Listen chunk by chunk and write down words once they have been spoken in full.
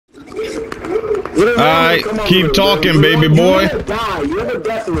Alright, keep talking, baby boy.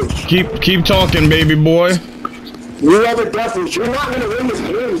 Keep talking, baby boy. You have a death wish. You're not gonna win this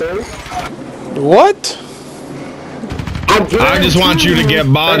game, bro. What? I just want you to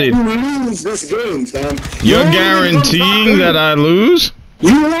get bodied. You lose this game, fam. You're guaranteeing that I lose?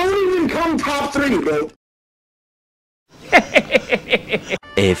 You won't even come top 3, bro.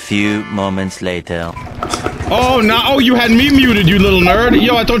 A few moments later. Oh, no! Oh, you had me muted, you little nerd.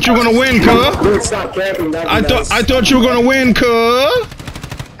 Yo, I thought you were gonna win, cuh. Dude, stop camping. I thought you were gonna win, cuh.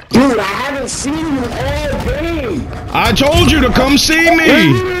 Dude, I haven't seen you all day. I told you to come see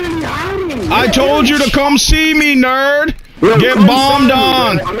me. I told you to come see me, nerd. Get bombed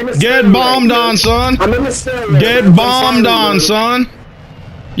on. Get bombed on, son. Get bombed on, son.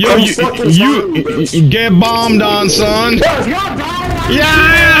 Yo, you get bombed on, son.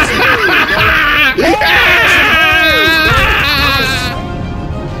 Yeah!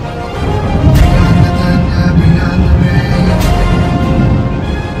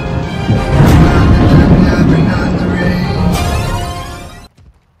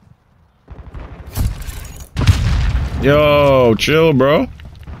 Yo, chill, bro.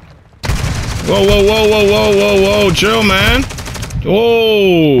 Whoa, whoa, whoa, whoa, whoa, whoa, whoa, chill, man.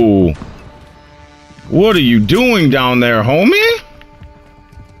 Whoa. What are you doing down there, homie?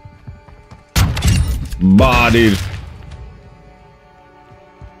 Bodied.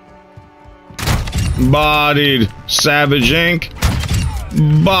 Bodied, Savage Inc.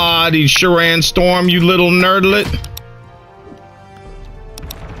 Bodied, Sharan Storm, you little nerdlet.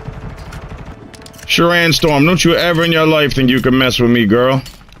 Sharan Storm, don't you ever in your life think you can mess with me, girl.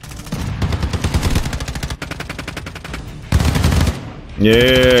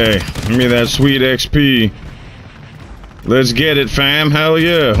 Yeah, give me that sweet XP. Let's get it, fam. Hell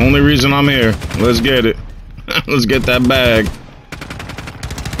yeah. Only reason I'm here. Let's get it. Let's get that bag.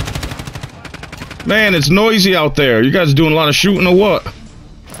 Man, it's noisy out there. You guys doing a lot of shooting or what?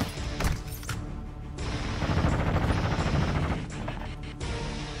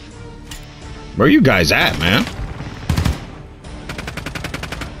 Where you guys at, man?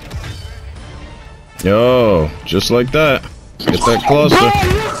 Yo, just like that. Get that cluster. Bro,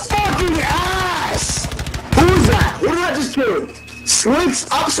 you fucking ass! Who is that? What did I just do?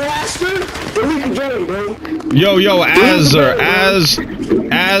 Slicks up slaster? Then we can join, bro. Yo, Azzer,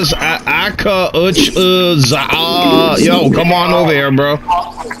 yo, come on over here, bro.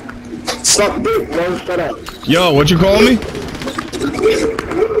 Suck dick, bro. Shut up. Yo, what you call me?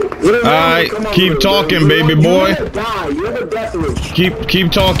 Alright, keep talking, baby boy. You have a death wish.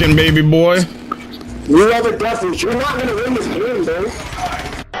 Keep talking, baby boy. You have a death wish. You're not gonna win this game, bro.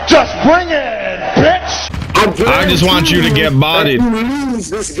 Just bring it, bitch! I just want you to get bodied. You lose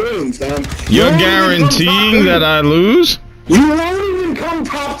this game, fam. You're guaranteeing that I lose? You won't even come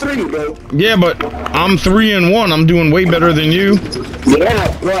top 3, bro. Yeah, but I'm 3-1. I'm doing way better than you.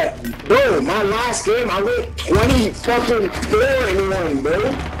 Yeah, but bro, my last game I went 20 fucking 4-1,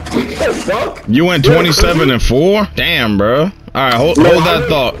 bro. What the fuck? You went 27-4? Damn, bro. Alright, hold that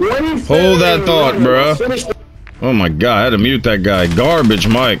thought. Hold that thought, bro. Oh my god, I had to mute that guy. Garbage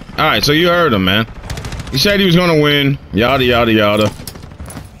Mike. Alright, so you heard him, man. He said he was gonna win. Yada, yada, yada.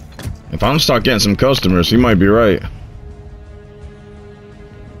 If I don't start getting some customers, he might be right.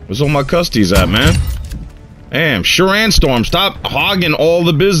 Where's all my custies at, man? Damn, Sharan Storm, stop hogging all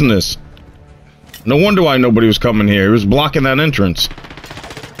the business. No wonder why nobody was coming here. He was blocking that entrance.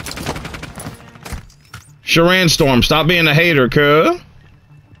 Sharan Storm, stop being a hater, cuh.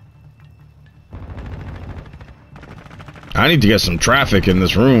 I need to get some traffic in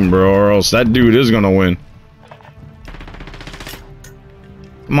this room, bro, or else that dude is gonna win.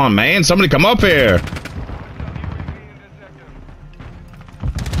 Come on, man. Somebody come up here.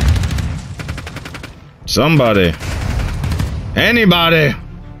 Somebody. Anybody.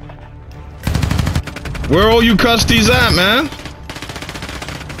 Where are all you custies at, man?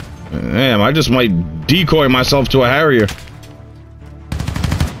 Damn, I just might decoy myself to a Harrier.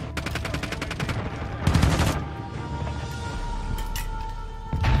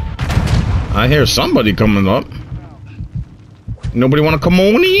 I hear somebody coming up. Nobody want to come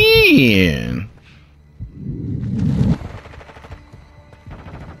on in.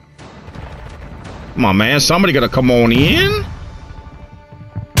 Come on, man. Somebody gotta come on in.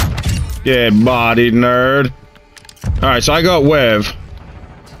 Get bodied, nerd. Alright, so I got Wev.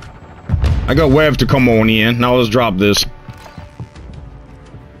 I got Wev to come on in. Now let's drop this.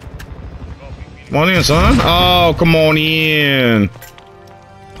 Come on in, son. Oh, come on in.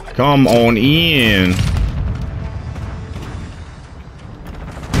 Come on in.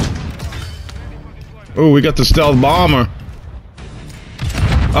 Ooh, we got the stealth bomber.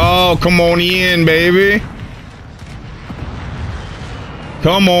 Oh, come on in, baby.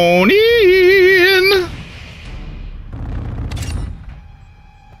 Come on in.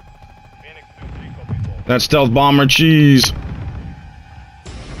 That stealth bomber cheese.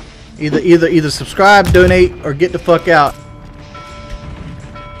 Either subscribe, donate, or get the fuck out.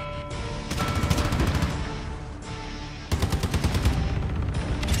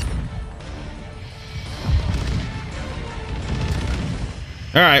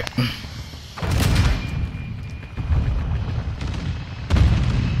 All right.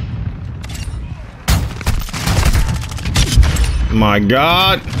 My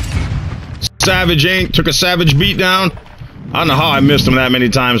God. Savage Inc. took a savage beat down. I don't know how I missed him that many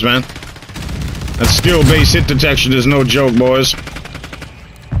times, man. That skill-based hit detection is no joke, boys.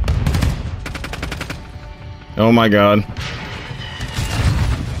 Oh my God.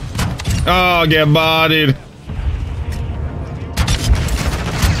 Oh, get bodied.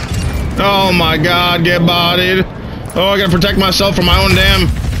 Oh my God, get bodied. Oh, I gotta protect myself from my own damn...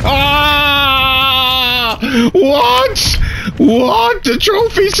 Ah! What? What? The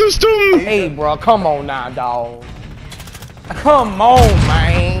trophy system? Hey, bro, come on now, dog. Come on,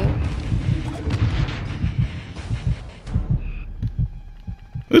 man.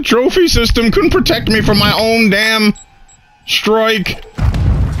 The trophy system couldn't protect me from my own damn strike.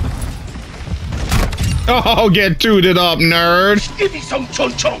 Oh, get tooted up, nerd. Give me some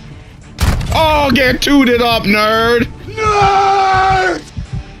chun chun. Oh, get tooted up, nerd. Nerd!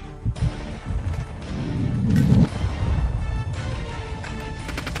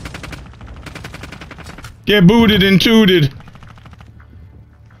 Get booted and tooted.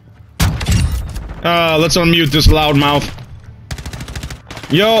 Let's unmute this loudmouth.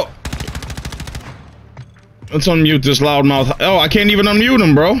 Yo. Let's unmute this loudmouth. Oh, I can't even unmute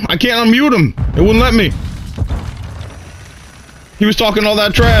him, bro. I can't unmute him. It wouldn't let me. He was talking all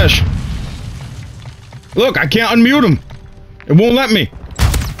that trash. Look, I can't unmute him. It won't let me.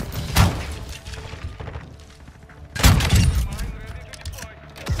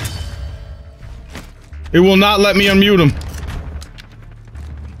 It will not let me unmute him.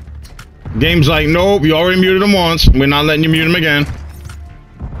 Game's like, nope, you already muted him once. We're not letting you mute him again.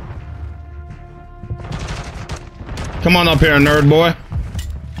 Come on up here, nerd boy.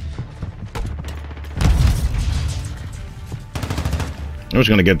 I was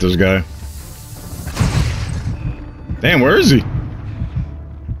gonna get this guy. Damn, where is he?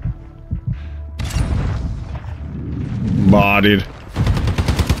 Bodied.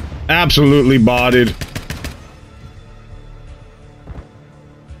 Absolutely bodied.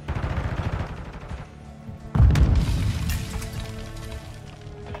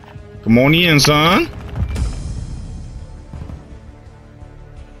 Come on in, son.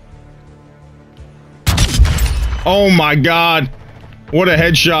 Oh my God. What a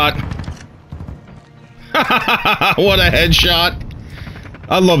headshot. What a headshot.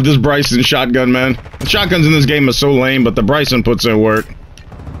 I love this Bryson shotgun, man. The shotguns in this game are so lame, but the Bryson puts in work.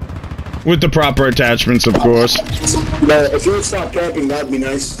 With the proper attachments, of course. If you would stop camping, that'd be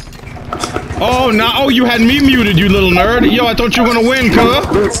nice. Oh, no. Oh, you had me muted, you little nerd. Yo, I thought you were gonna win,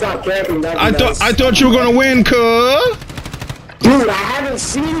 cuh. Dude, stop camping, that'd be nice. I thought you were gonna win, cuh. Dude, I haven't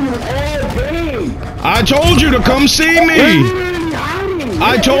seen you all day. I told you to come see me.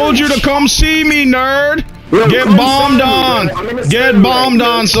 I told you to come see me, nerd. Get bombed on. Get bombed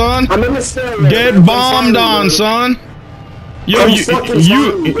on, son. Get bombed on, son. Yo, you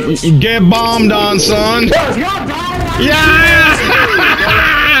get bombed on, son. Yeah!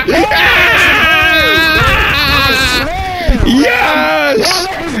 Yes!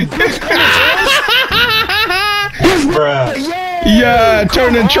 Yeah,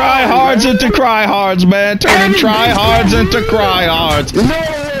 turning tryhards into cryhards, man. Turning tryhards into cryhards.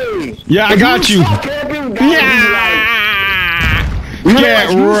 Yeah, I got you. Yeah! Get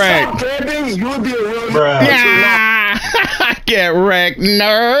wrecked. Yeah! Get wrecked,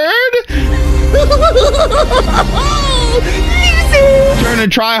 nerd. Turning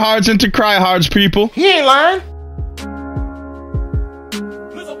tryhards into cryhards, people. He ain't lying.